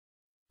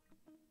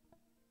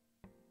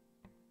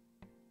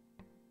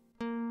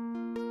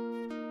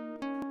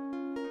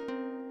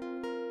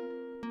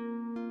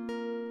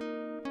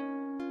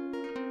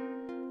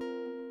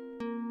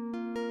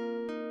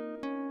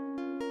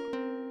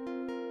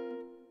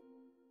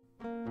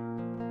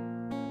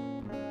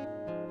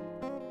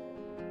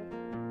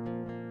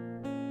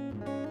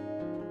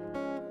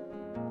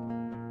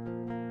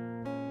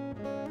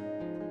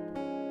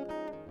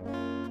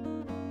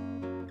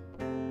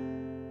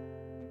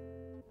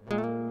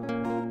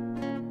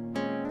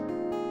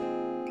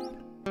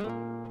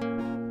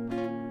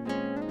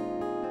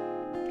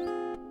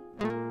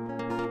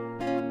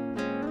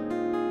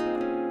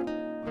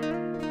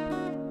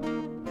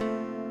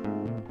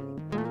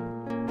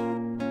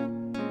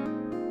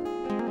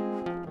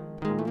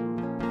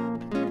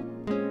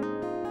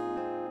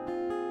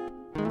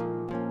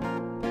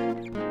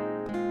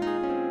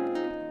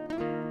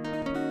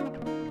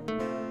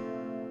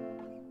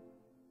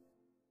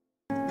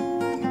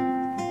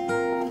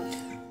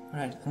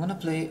gonna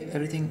play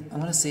everything, I'm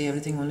gonna say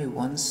everything only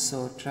once,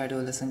 so try to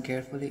listen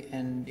carefully,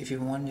 and if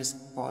you want,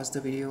 just pause the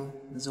video,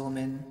 zoom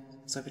in,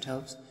 so if it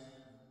helps.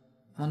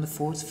 I'm on the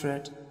 4th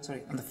fret,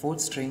 sorry, on the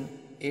 4th string,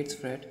 8th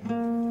fret,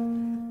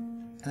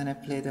 and then I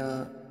play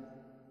the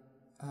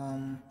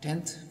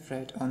 10th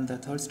fret on the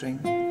 3rd string,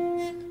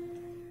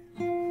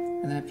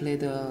 and then I play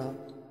the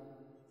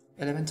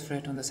 11th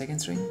fret on the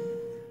 2nd string,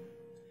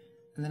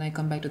 and then I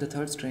come back to the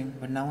 3rd string,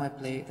 but now I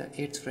play the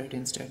 8th fret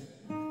instead.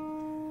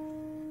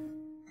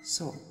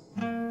 So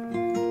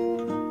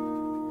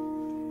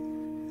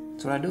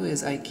what I do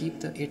is I keep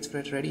the 8th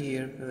fret ready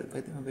here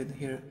with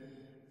here,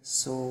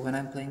 so when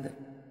I'm playing the,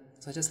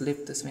 so I just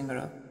lift this finger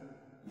up,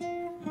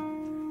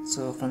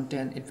 so from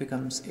 10 it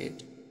becomes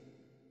 8,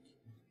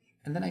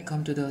 and then I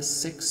come to the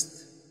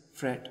 6th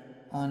fret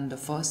on the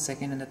 1st,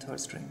 2nd and the 3rd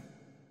string,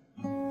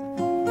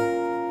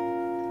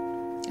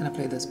 and I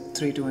play this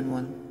 3, 2 and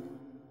 1,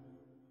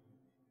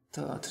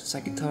 third,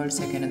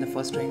 2nd and the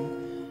 1st string,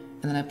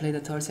 and then I play the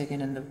 3rd,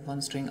 2nd and the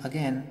 1 string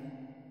again,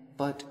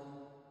 but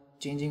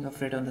changing a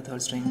fret on the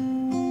 3rd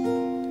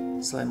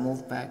string, so I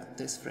move back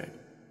this fret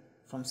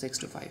from 6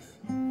 to 5.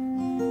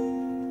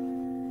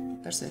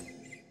 That's it.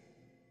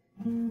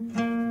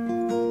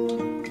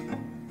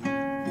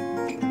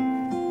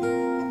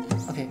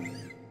 Okay,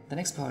 the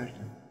next part.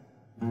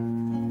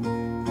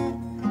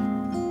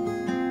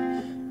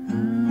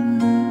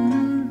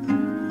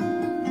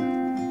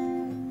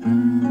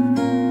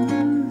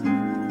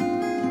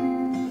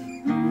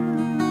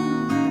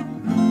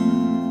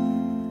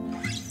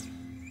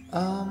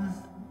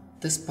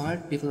 This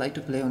part people like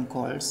to play on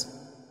chords,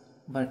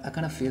 but I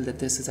kind of feel that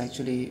this is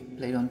actually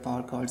played on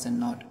power chords and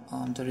not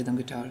on the rhythm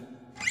guitar.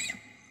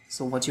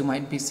 So what you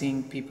might be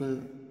seeing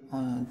people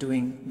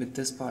doing with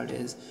this part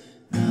is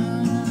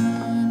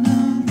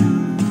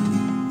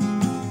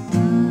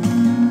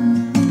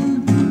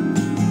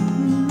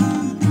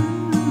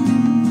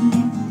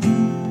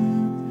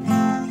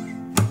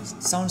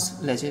sounds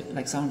legit,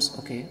 like sounds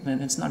okay. I mean,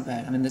 it's not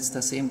bad. I mean, it's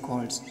the same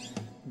chords,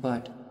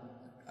 but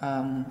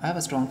I have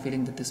a strong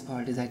feeling that this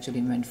part is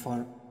actually meant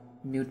for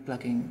mute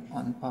plucking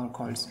on power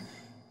chords.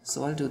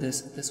 So I'll do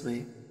this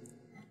way.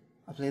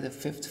 I'll play the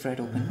 5th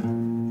fret open,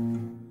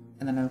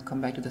 and then I'll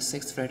come back to the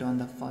 6th fret on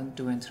the 1,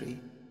 2 and 3.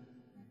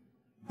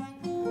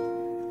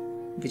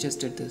 We just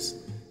did this.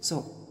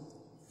 So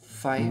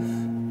 5,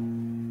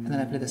 and then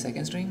I play the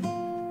 2nd string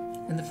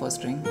and the 1st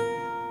string,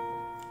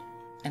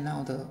 and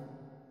now the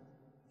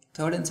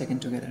 3rd and 2nd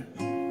together.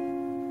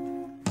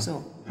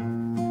 So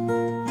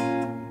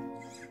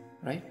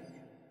right,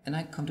 and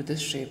I come to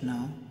this shape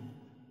now.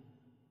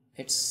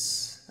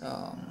 It's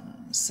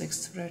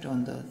 6th fret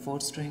on the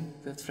 4th string,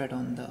 5th fret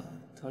on the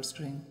 3rd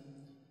string,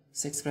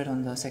 6th fret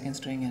on the 2nd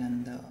string, and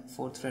then the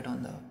 4th fret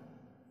on the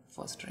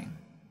 1st string.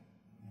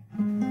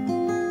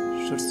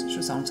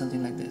 Should sound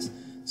something like this.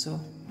 So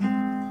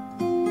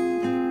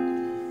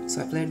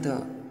I played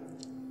the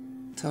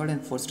 3rd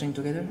and 4th string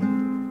together,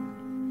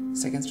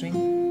 2nd string,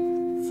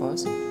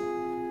 1st,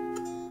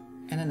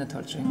 and then the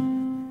 3rd string.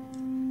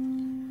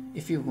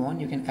 If you want,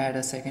 you can add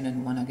a 2nd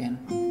and 1 again,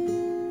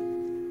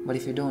 but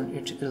if you don't,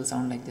 it'll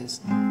sound like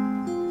this.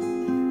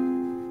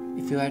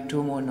 If you add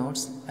 2 more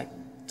notes, like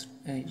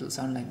it'll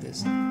sound like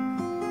this.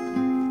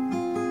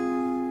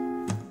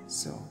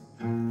 So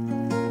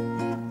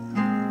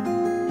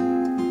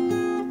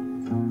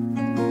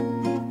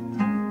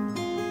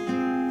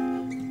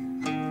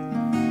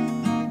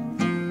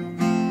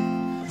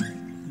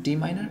D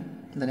minor,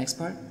 the next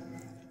part.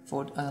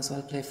 So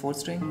I'll play 4th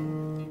string,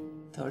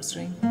 3rd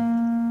string,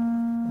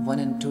 1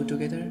 and 2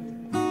 together,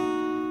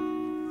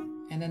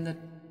 and then the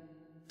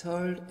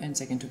 3rd and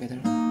 2nd together.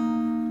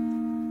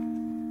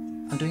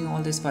 I'm doing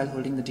all this while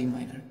holding the D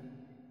minor.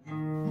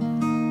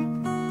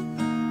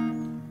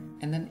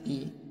 And then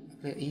E, I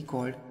play E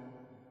chord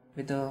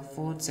with the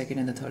 4th, 2nd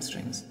and the 3rd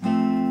strings.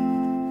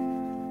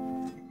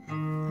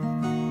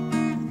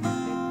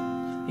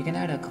 You can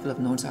add a couple of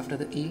notes after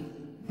the E,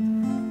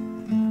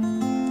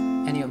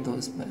 any of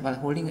those, but while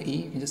holding the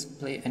E, you can just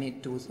play any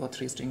 2 or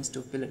 3 strings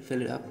to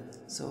fill it up.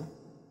 So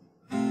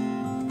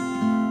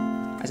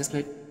I just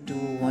played 2,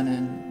 1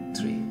 and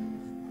 3.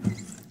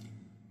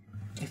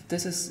 If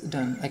this is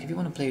done, like if you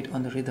want to play it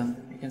on the rhythm,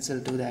 you can still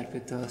do that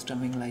with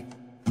strumming, like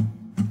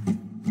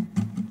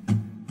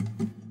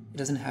it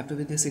doesn't have to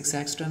be this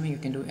exact strumming, you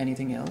can do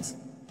anything else.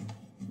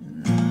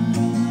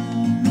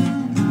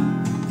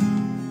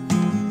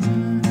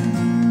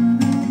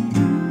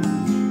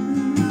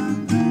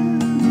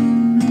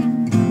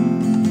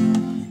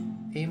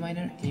 A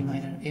minor, E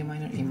minor, A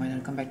minor, E minor,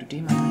 come back to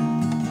D minor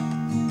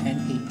and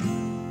E.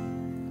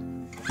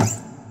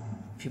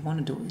 If you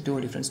want to do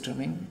a different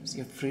strumming, so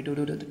you're free to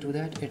do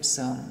that. It's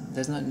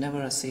there's never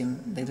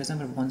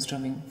one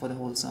strumming for the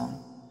whole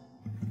song.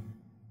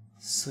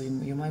 So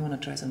you might want to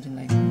try something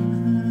like.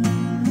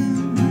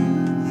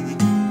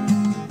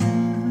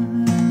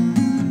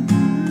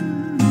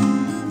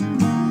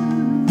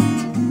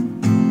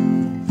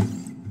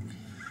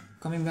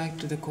 Coming back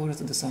to the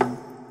chorus of the song.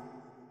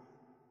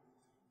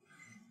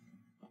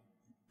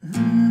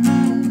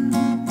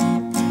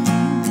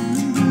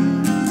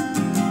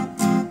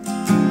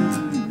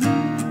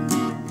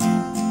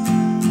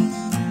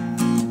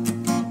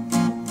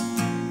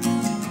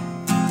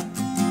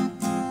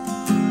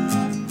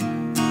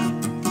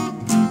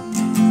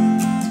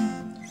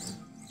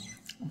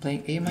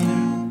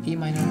 E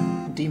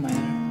minor, D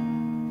minor,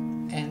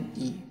 and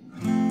E.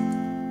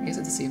 I guess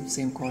it's the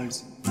same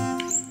chords.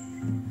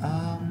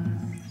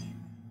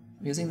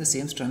 Using the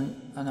same strum,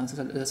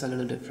 it's a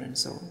little different.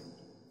 So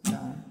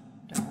down,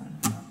 down.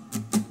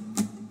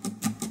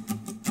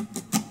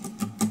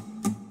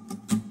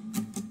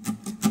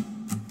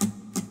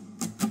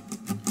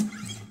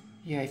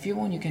 Yeah, if you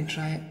want, you can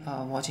try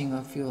watching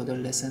a few other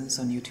lessons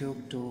on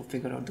YouTube to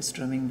figure out the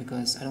strumming,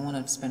 because I don't want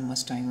to spend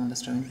much time on the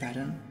strumming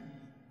pattern.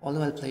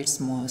 Although I'll play it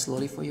more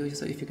slowly for you,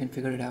 so if you can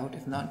figure it out.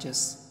 If not,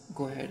 just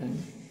go ahead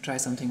and try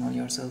something on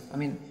yourself. I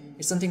mean,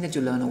 it's something that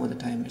you learn over the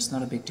time. It's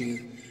not a big deal.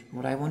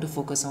 What I want to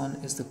focus on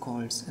is the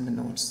chords and the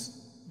notes,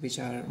 which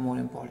are more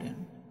important.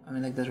 I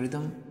mean, like the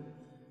rhythm,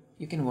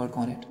 you can work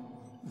on it,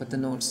 but the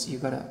notes, you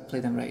gotta play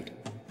them right.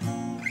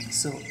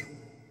 So,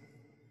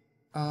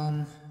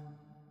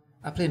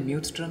 I play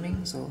mute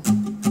strumming, so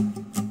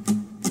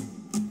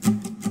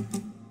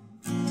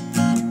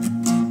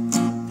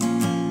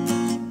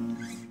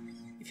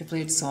if you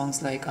played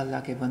songs like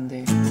Allah Ke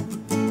Bande,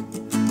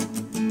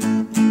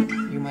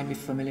 you might be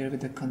familiar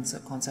with the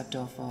concept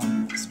of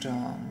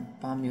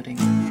palm muting.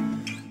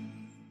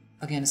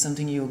 Again,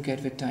 something you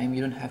get with time.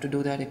 You don't have to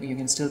do that. If you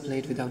can still play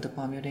it without the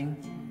palm muting.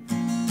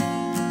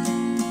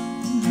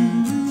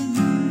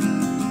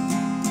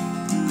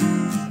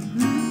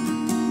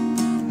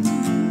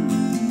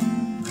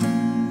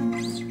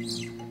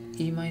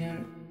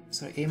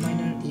 A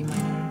minor, E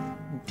minor,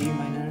 D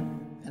minor,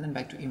 and then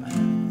back to E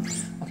minor.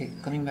 Okay,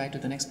 coming back to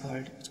the next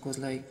part, it goes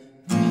like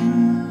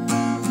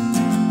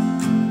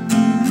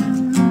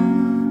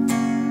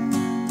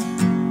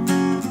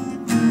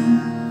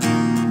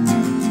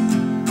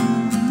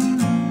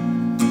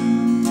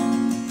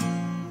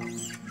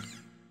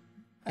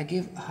I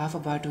give half a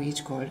bar to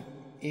each chord.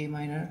 A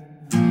minor,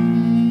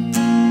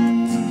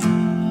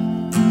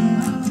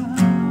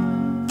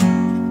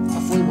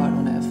 a full bar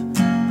on F.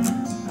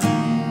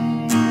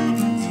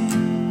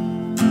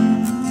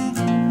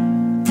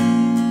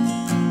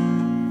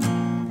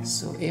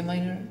 A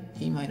minor,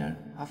 E minor,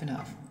 half and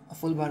half, a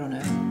full bar on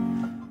F,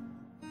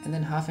 and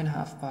then half and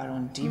half bar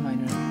on D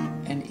minor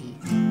and E,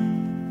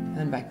 and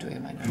then back to A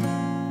minor.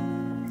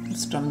 The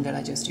strumming that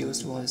I just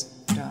used was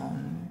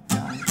down,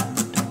 down, down,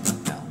 down,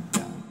 down,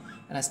 down,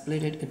 and I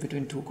split it in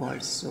between two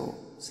chords. So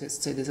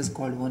say this is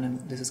chord 1 and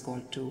this is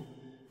chord 2.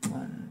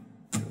 1,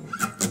 2,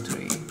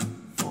 3,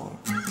 4.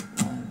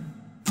 1,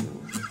 2,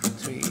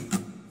 3,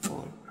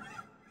 4.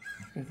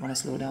 If you want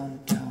to slow down,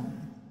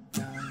 down,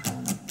 down,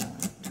 down, up, down,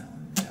 up,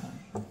 down,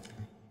 down.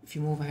 If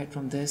you move ahead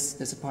from this,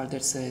 there's a part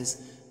that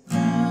says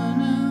na,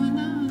 na,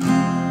 na,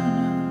 na,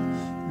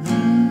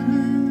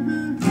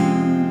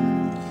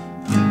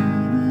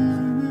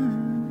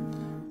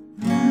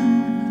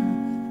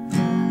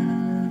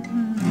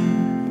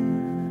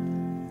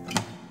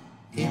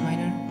 A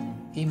minor,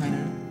 E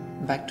minor,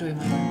 back to A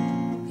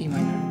minor, E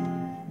minor,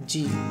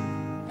 G,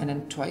 and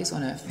then twice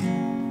on F,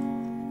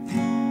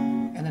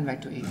 and then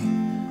back to E.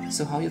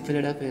 So how you fill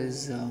it up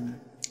is,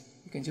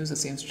 you can use the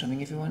same strumming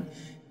if you want.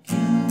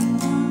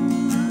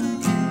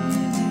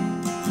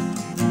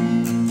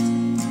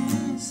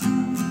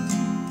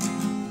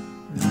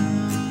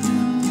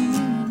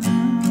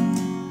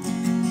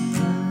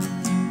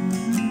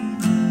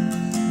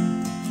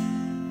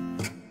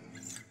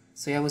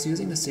 So yeah, I was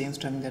using the same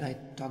strumming that I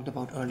talked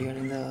about earlier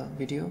in the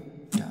video.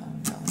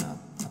 Down, down, up,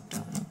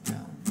 down, up,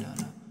 down,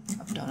 down,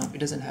 up, down, up. It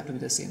doesn't have to be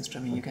the same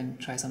strumming. You can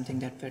try something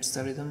that fits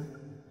the rhythm.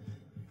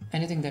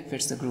 Anything that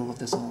fits the groove of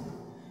the song.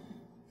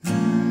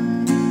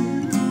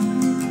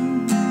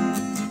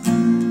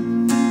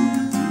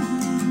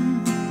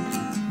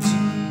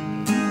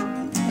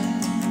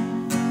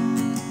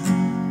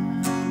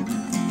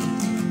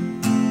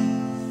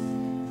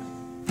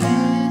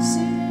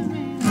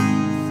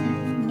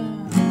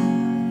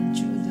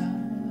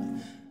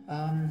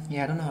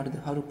 Yeah, I don't know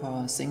how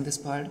to sing this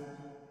part.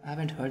 I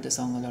haven't heard the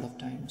song a lot of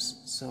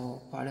times,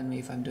 so pardon me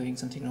if I'm doing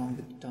something wrong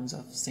in terms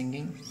of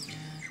singing.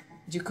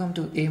 You come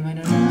to A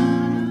minor,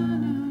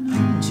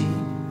 G,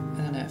 and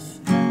then F,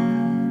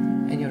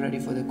 and you're ready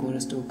for the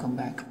chorus to come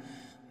back.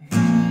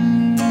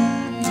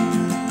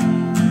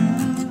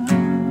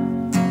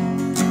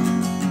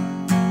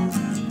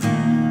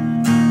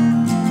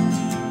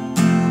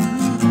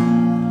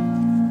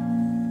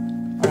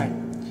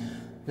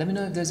 Let me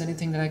know if there's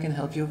anything that I can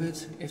help you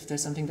with, if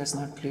there's something that's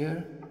not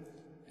clear,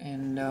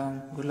 and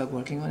good luck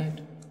working on it.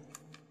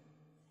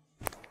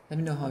 Let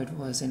me know how it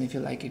was, and if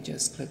you like it,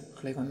 just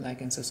click on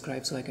like and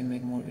subscribe so I can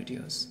make more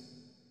videos.